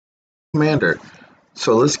commander.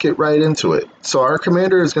 So let's get right into it. So our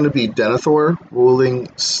commander is going to be Denethor,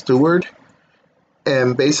 ruling steward,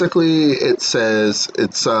 and basically it says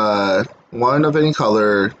it's one of any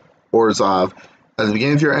color, Orzhov. At the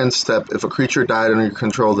beginning of your end step, if a creature died under your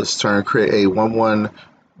control this turn, create a 1/1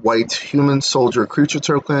 white human soldier creature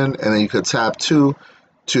token, and then you could tap 2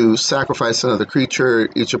 to sacrifice another creature.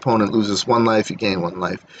 Each opponent loses 1 life, you gain 1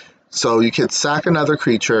 life. So you could sack another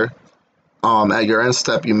creature. At your end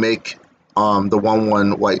step, you make the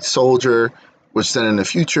 1/1 white soldier, which then in the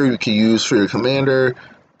future you can use for your commander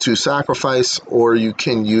to sacrifice, or you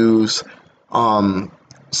can use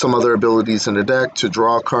some other abilities in the deck to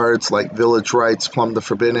draw cards like Village Rites, Plumb the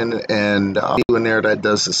Forbidden, and in there that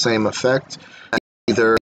does the same effect.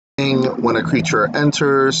 Either when a creature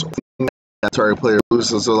enters, the target player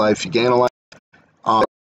loses a life, you gain a life.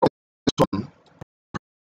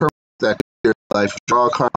 That creature life, draw a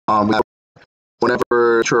card.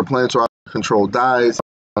 Whenever your opponent's control dies,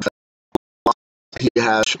 he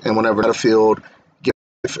has, and whenever battlefield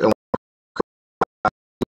gives and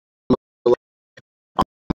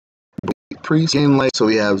priest gain life. So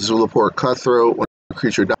we have Zulaport Cutthroat. When a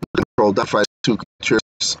creature dies, control dies 2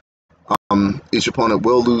 creatures. Each opponent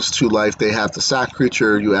will lose 2 life. They have to sack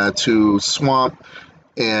creature. You add 2 swamp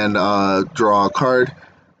and draw a card.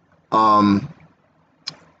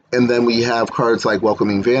 And then we have cards like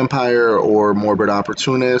Welcoming Vampire or Morbid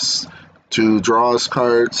Opportunist to draw us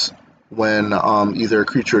cards when either a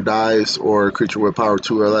creature dies or a creature with power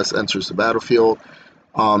 2 or less enters the battlefield.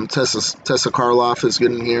 Tessa Karloff is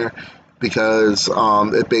getting here because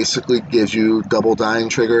it basically gives you double dying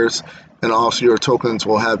triggers, and also your tokens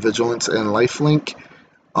will have Vigilance and Lifelink.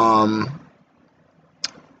 And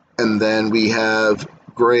then we have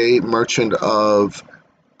Gray, Merchant of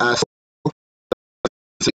Asphalt.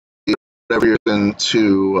 Whenever you're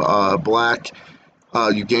into black,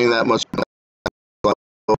 you gain that much.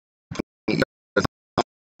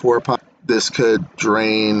 This could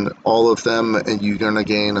drain all of them, and you're going to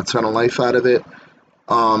gain a ton of life out of it.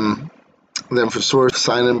 Then for Source,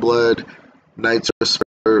 Sign in Blood, Night's Whisper,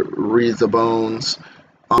 Read the Bones,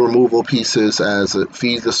 removal pieces as it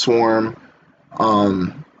Feed the Swarm.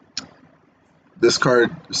 This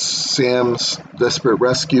card, Sam's Desperate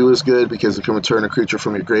Rescue, is good because it can return a creature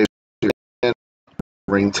from your grave to your hand,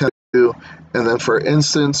 ring 10. And then for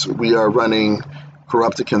instance, we are running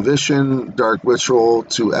Corrupted Conviction, Dark Ritual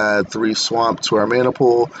to add 3 swamp to our mana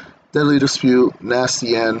pool, Deadly Dispute,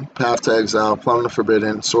 Nasty End, Path to Exile, Plumb the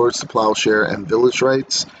Forbidden, Swords to Plowshare, and Village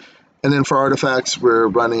Rites. And then for artifacts, we're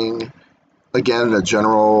running again the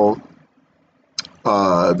general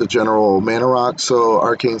mana rock. So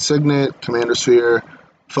Arcane Signet, Commander Sphere,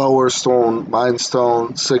 Felwar Stone, Mind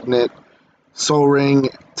Stone, Signet, Soul Ring,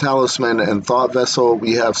 Talisman, and Thought Vessel.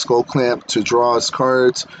 We have Skull Clamp to draw us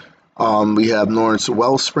cards. We have Norn's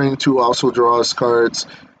Wellspring to also draw us cards.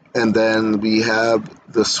 And then we have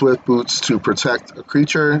the Swift Boots to protect a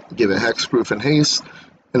creature, give it hexproof and haste.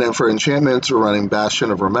 And then for enchantments, we're running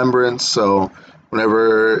Bastion of Remembrance. So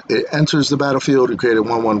whenever it enters the battlefield, you create a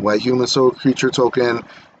 1/1 white human soul creature token.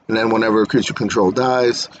 And then whenever a creature control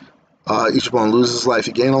dies, each opponent loses life,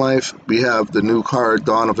 you gain a life. We have the new card,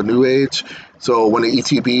 Dawn of a New Age. So when it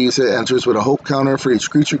ETBs, it enters with a hope counter for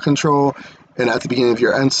each creature control. And at the beginning of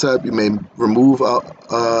your end step, you may remove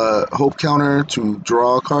a hope counter to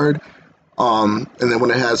draw a card. And then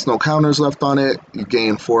when it has no counters left on it, you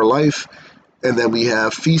gain 4 life. And then we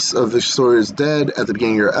have Feast of the Destroyer's Dead. At the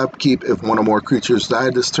beginning of your upkeep, if 1 or more creatures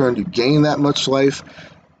died this turn, you gain that much life.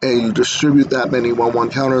 And you distribute that many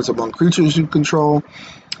 1/1 counters among creatures you control.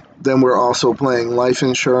 Then we're also playing Life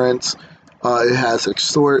Insurance. It has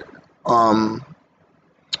Extort.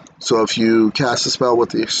 So if you cast a spell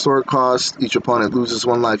with the Extort cost, each opponent loses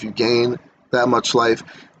 1 life, you gain that much life.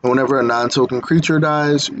 And whenever a non-token creature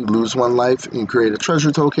dies, you lose 1 life and you create a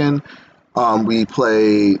treasure token. We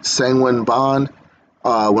play Sanguine Bond.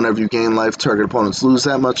 Whenever you gain life, target opponents lose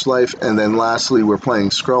that much life. And then lastly, we're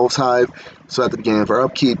playing Skrull's Hive. So at the beginning of our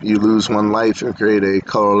upkeep, you lose 1 life and create a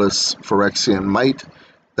colorless Phyrexian Might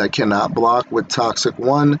that cannot block with Toxic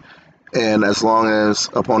 1. And as long as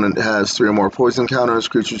opponent has 3 or more poison counters,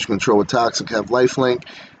 creatures you control with Toxic have lifelink,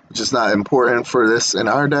 which is not important for this in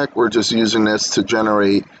our deck. We're just using this to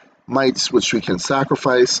generate mites, which we can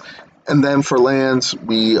sacrifice. And then for lands,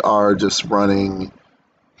 we are just running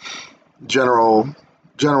general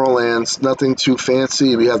lands, nothing too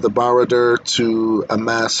fancy. We have the Barad-dûr to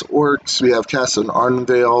amass orcs. We have Castle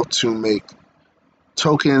Ardenvale to make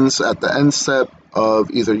tokens at the end step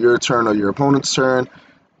of either your turn or your opponent's turn.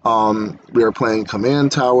 We are playing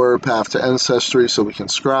Command Tower, Path to Ancestry, so we can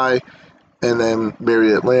scry, and then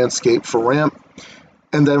Myriad Landscape for ramp.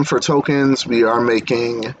 And then for tokens, we are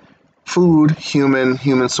making food,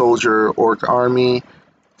 human soldier, orc army,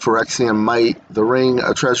 Phyrexian might, the ring,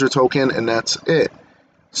 a treasure token, and that's it.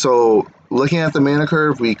 So looking at the mana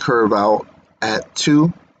curve, we curve out at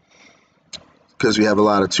 2 because we have a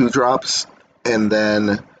lot of 2-drops, and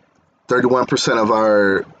then 31% of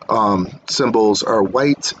our symbols are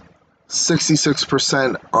white,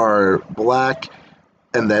 66% are black,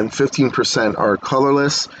 and then 15% are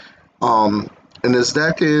colorless. And this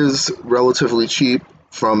deck is relatively cheap,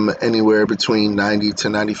 from anywhere between $90 to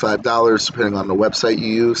 $95, depending on the website you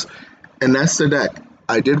use. And that's the deck.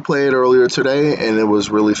 I did play it earlier today, and it was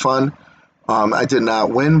really fun. I did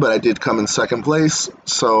not win, but I did come in second place,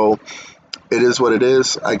 so it is what it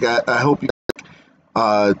is. I hope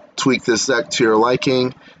you tweak this deck to your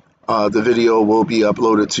liking. The video will be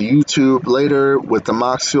uploaded to YouTube later with the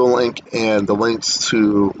Moxfield link and the links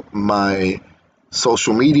to my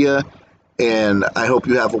social media. And I hope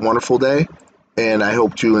you have a wonderful day, and I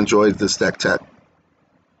hope you enjoyed this deck tech.